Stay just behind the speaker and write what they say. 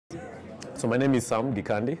So my name is Sam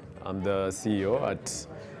Gikandi. I'm the CEO at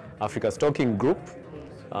Africa's Talking Group,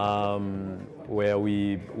 where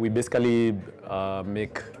we basically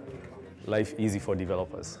make life easy for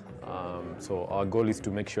developers. So our goal is to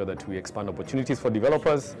make sure that we expand opportunities for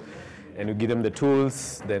developers and we give them the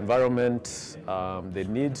tools, the environment they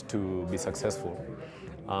need to be successful.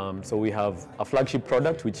 So we have a flagship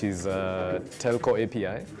product, which is Telco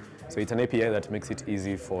API. So it's an API that makes it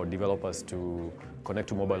easy for developers to connect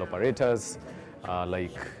to mobile operators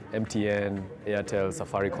like MTN, Airtel,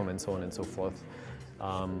 Safaricom, and so on and so forth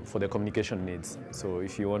for their communication needs. So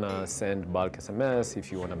if you want to send bulk SMS,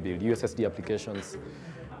 if you want to build USSD applications,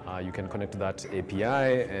 you can connect to that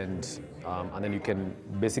API and then you can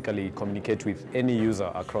basically communicate with any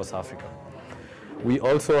user across Africa. We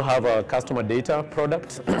also have a customer data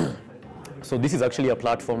product. So this is actually a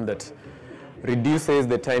platform that reduces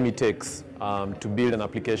the time it takes to build an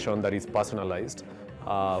application that is personalized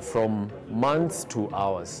from months to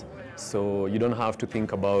hours. So you don't have to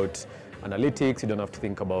think about analytics, you don't have to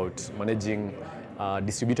think about managing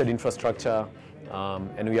distributed infrastructure,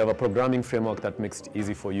 and we have a programming framework that makes it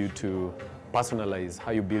easy for you to personalize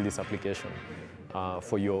how you build this application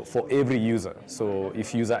for every user. So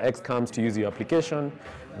if user X comes to use your application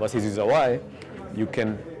versus user Y, you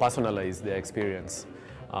can personalize their experience.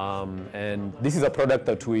 And this is a product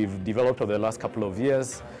that we've developed over the last couple of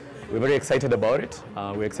years. We're very excited about it.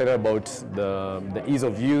 We're excited about the ease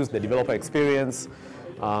of use, the developer experience,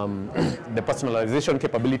 the personalization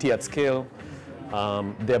capability at scale,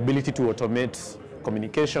 the ability to automate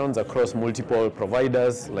communications across multiple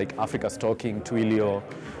providers like Africa's Talking, Twilio,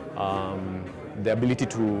 the ability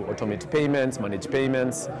to automate payments,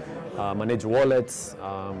 manage wallets,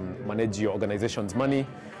 manage your organization's money.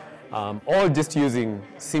 All just using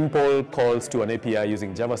simple calls to an API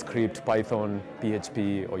using JavaScript, Python,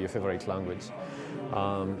 PHP, or your favorite language.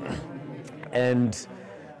 And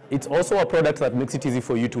it's also a product that makes it easy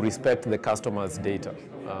for you to respect the customer's data.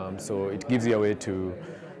 So it gives you a way to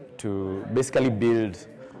basically build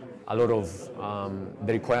a lot of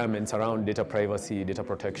the requirements around data privacy, data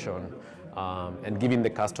protection, and giving the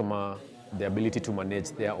customer the ability to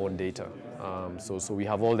manage their own data. So we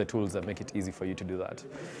have all the tools that make it easy for you to do that.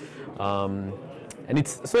 And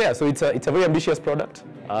it's a very ambitious product,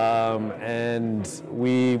 and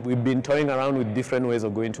we've been toying around with different ways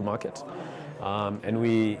of going to market, and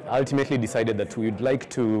we ultimately decided that we'd like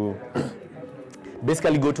to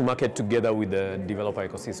basically go to market together with the developer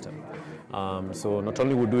ecosystem. So not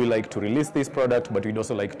only would we like to release this product, but we'd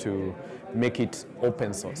also like to make it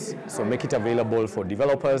open source. So make it available for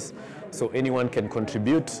developers so anyone can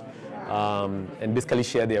contribute and basically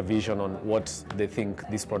share their vision on what they think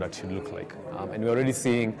this product should look like. And we're already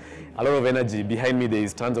seeing a lot of energy. Behind me there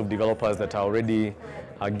is tons of developers that are already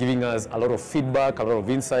giving us a lot of feedback, a lot of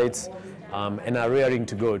insights, and are raring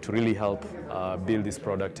to go to really help build this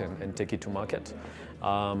product and take it to market.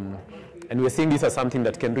 And we're seeing this as something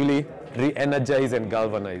that can really re-energize and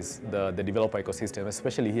galvanize the developer ecosystem,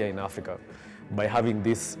 especially here in Africa, by having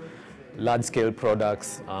these large-scale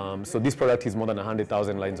products. So this product is more than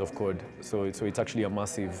 100,000 lines of code. So it's actually a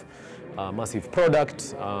massive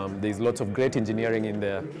product. There's lots of great engineering in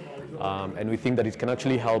there, and we think that it can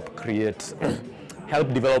actually help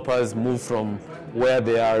developers move from where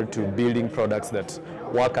they are to building products that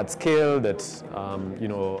work at scale, that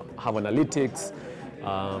have analytics,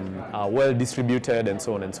 are well distributed, and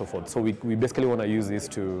so on and so forth. So we basically want to use this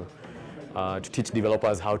to teach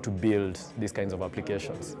developers how to build these kinds of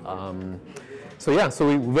applications. So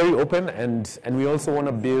we're very open, and we also want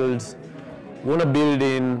to build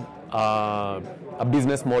in a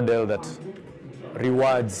business model that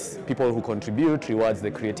rewards people who contribute, rewards the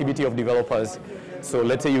creativity of developers. So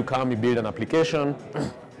let's say you come, you build an application,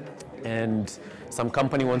 and some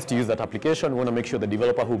company wants to use that application. We want to make sure the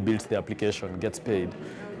developer who builds the application gets paid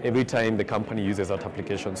every time the company uses that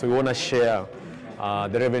application. So we want to share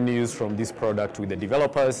the revenues from this product with the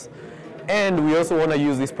developers. And we also want to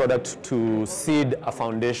use this product to seed a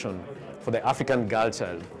foundation for the African girl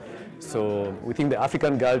child. So we think the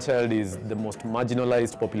African girl child is the most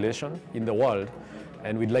marginalized population in the world,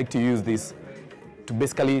 and we'd like to use this to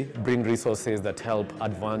basically bring resources that help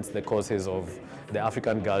advance the causes of the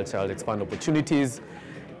African girl child, expand opportunities,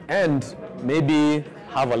 and maybe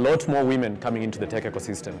have a lot more women coming into the tech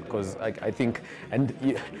ecosystem. Because I think, and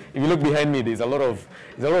if you look behind me, there's a lot of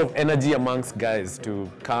energy amongst guys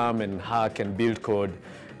to come and hack and build code.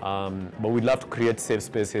 But we'd love to create safe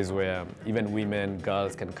spaces where even women,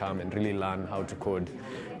 girls can come and really learn how to code.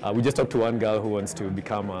 We just talked to one girl who wants to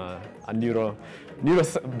become a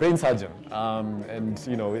brain surgeon, and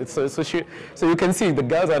so you can see the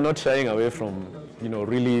girls are not shying away from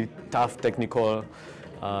really tough technical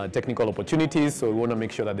opportunities. So we want to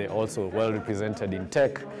make sure that they're also well represented in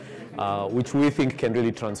tech, which we think can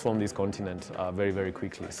really transform this continent very, very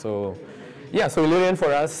quickly. So yeah, so Elarian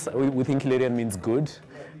for us, we think Elarian means good.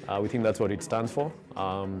 We think that's what it stands for.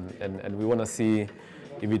 And we want to see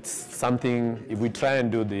if it's something, if we try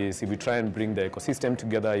and do this, if we try and bring the ecosystem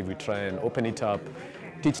together, if we try and open it up,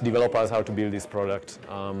 teach developers how to build this product,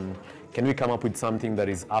 can we come up with something that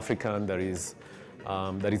is African, that is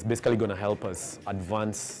basically going to help us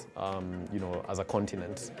advance, as a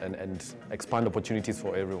continent and expand opportunities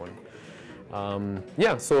for everyone.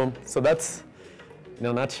 Yeah, so that's, in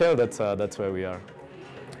a nutshell, that's where we are.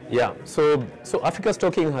 Yeah, so Africa's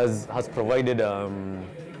Talking has provided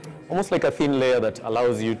almost like a thin layer that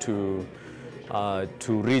allows you to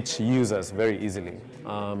reach users very easily.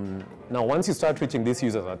 Now, once you start reaching these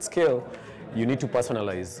users at scale, you need to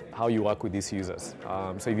personalize how you work with these users.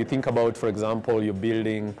 So if you think about, for example, you're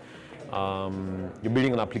building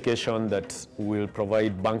an application that will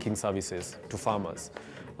provide banking services to farmers,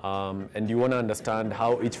 and you want to understand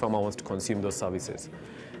how each farmer wants to consume those services.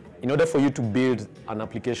 In order for you to build an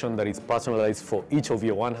application that is personalized for each of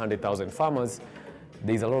your 100,000 farmers,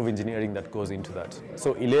 there's a lot of engineering that goes into that.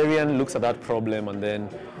 So Elarian looks at that problem and then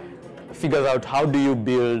figures out how do you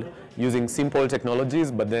build using simple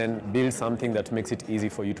technologies, but then build something that makes it easy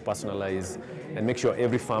for you to personalize and make sure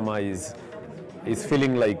every farmer is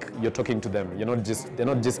feeling like you're talking to them. They're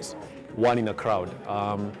not just one in a crowd.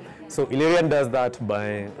 So Elarian does that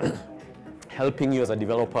by helping you as a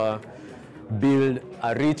developer build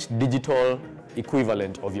a rich digital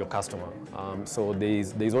equivalent of your customer. So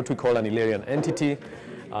there's what we call an Elarian entity,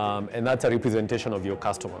 and that's a representation of your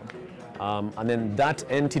customer. And then that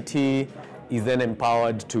entity is then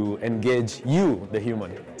empowered to engage you, the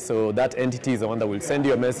human. So that entity is the one that will send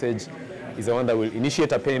you a message, is the one that will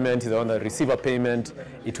initiate a payment, is the one that will receive a payment,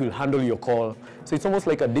 it will handle your call. So it's almost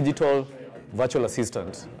like a digital virtual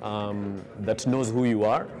assistant that knows who you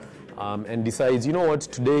are and decides, you know what,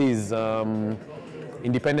 today is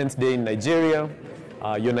Independence Day in Nigeria.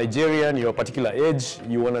 You're Nigerian, you're a particular age,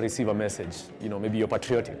 you want to receive a message. Maybe you're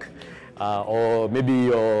patriotic. Or maybe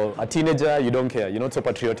you're a teenager, you don't care, you're not so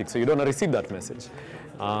patriotic, so you don't want to receive that message.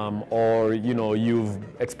 Or you've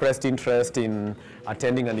expressed interest in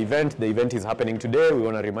attending an event, the event is happening today, we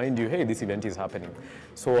want to remind you, hey, this event is happening.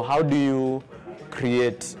 So how do you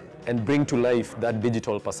create and bring to life that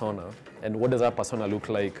digital persona? And what does that persona look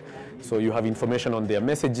like? So you have information on their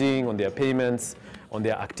messaging, on their payments, on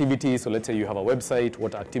their activities. So let's say you have a website,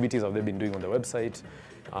 what activities have they been doing on the website?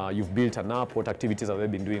 You've built an app, what activities have they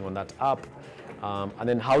been doing on that app? And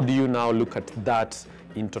then how do you now look at that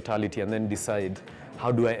in totality and then decide,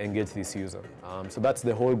 how do I engage this user? So that's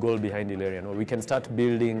the whole goal behind Elarian, where we can start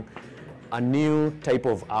building a new type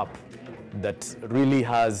of app that really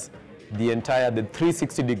has the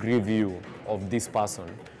 360-degree view of this person,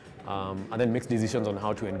 and then makes decisions on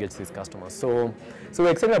how to engage these customers. So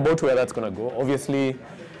we're excited about where that's going to go. Obviously,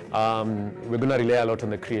 we're going to rely a lot on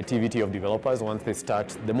the creativity of developers.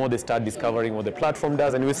 The more they start discovering what the platform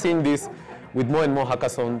does, and we're seeing this with more and more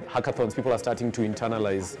hackathons, people are starting to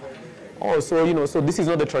internalize. So this is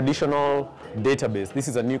not the traditional database. This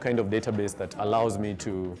is a new kind of database that allows me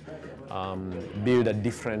to build a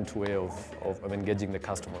different way of engaging the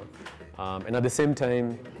customer. And at the same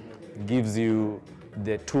time, gives you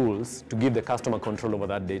the tools to give the customer control over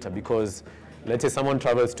that data. Because let's say someone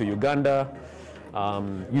travels to Uganda,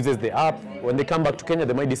 uses the app. When they come back to Kenya,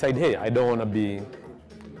 they might decide, hey, I don't want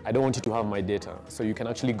you to have my data. So you can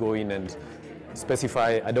actually go in and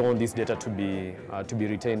specify, I don't want this data to be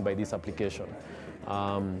retained by this application.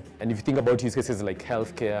 And if you think about use cases like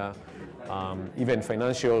healthcare, even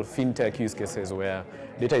financial fintech use cases where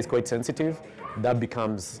data is quite sensitive, that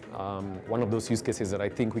becomes one of those use cases that I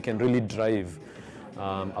think we can really drive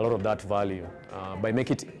a lot of that value by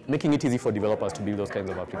making it easy for developers to build those kinds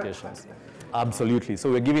of applications. Absolutely.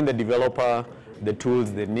 So we're giving the developer the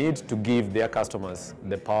tools they need to give their customers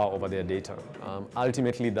the power over their data.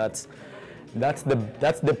 Ultimately, that's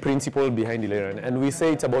the principle behind Elarian, and we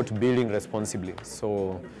say it's about building responsibly.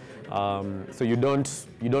 So you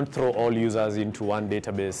don't throw all users into one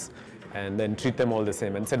database and then treat them all the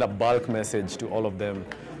same and send a bulk message to all of them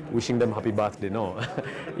wishing them happy birthday. No.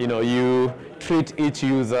 You treat each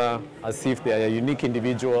user as if they are a unique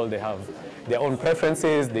individual. They have their own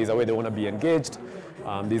preferences. There's a way they want to be engaged.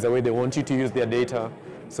 There's a way they want you to use their data.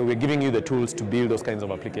 So we're giving you the tools to build those kinds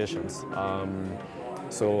of applications.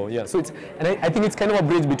 So I think it's kind of a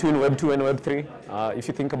bridge between Web 2 and Web 3. If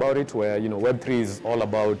you think about it, where Web 3 is all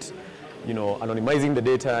about anonymizing the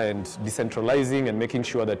data and decentralizing and making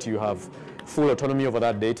sure that you have full autonomy over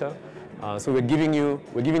that data. So we're giving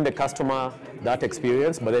the customer that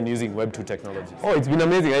experience, but then using Web 2 technologies. Oh, it's been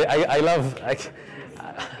amazing. I love.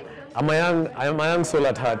 I'm a young soul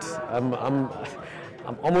at heart. I'm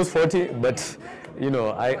almost 40, but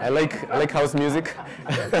I like house music.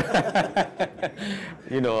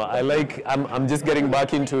 I'm just getting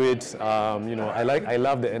back into it. I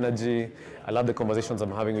love the energy. I love the conversations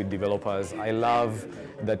I'm having with developers. I love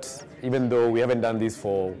that even though we haven't done this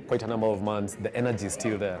for quite a number of months, the energy is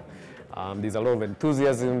still there. There's a lot of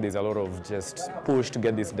enthusiasm. There's a lot of just push to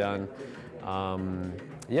get this done.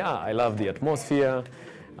 I love the atmosphere.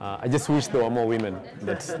 I just wish there were more women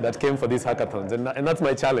that came for these hackathons, and that's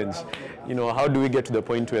my challenge. How do we get to the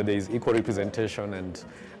point where there is equal representation and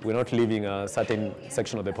we're not leaving a certain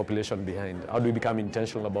section of the population behind? How do we become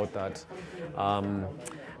intentional about that?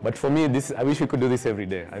 But for me, I wish we could do this every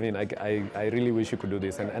day. I mean, I really wish we could do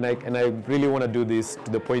this, and I really want to do this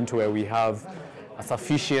to the point where we have a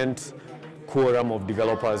sufficient quorum of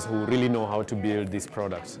developers who really know how to build this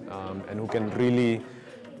product and who can really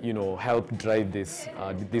help drive this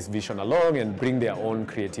vision along and bring their own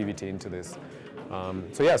creativity into this.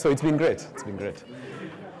 So it's been great. It's been great.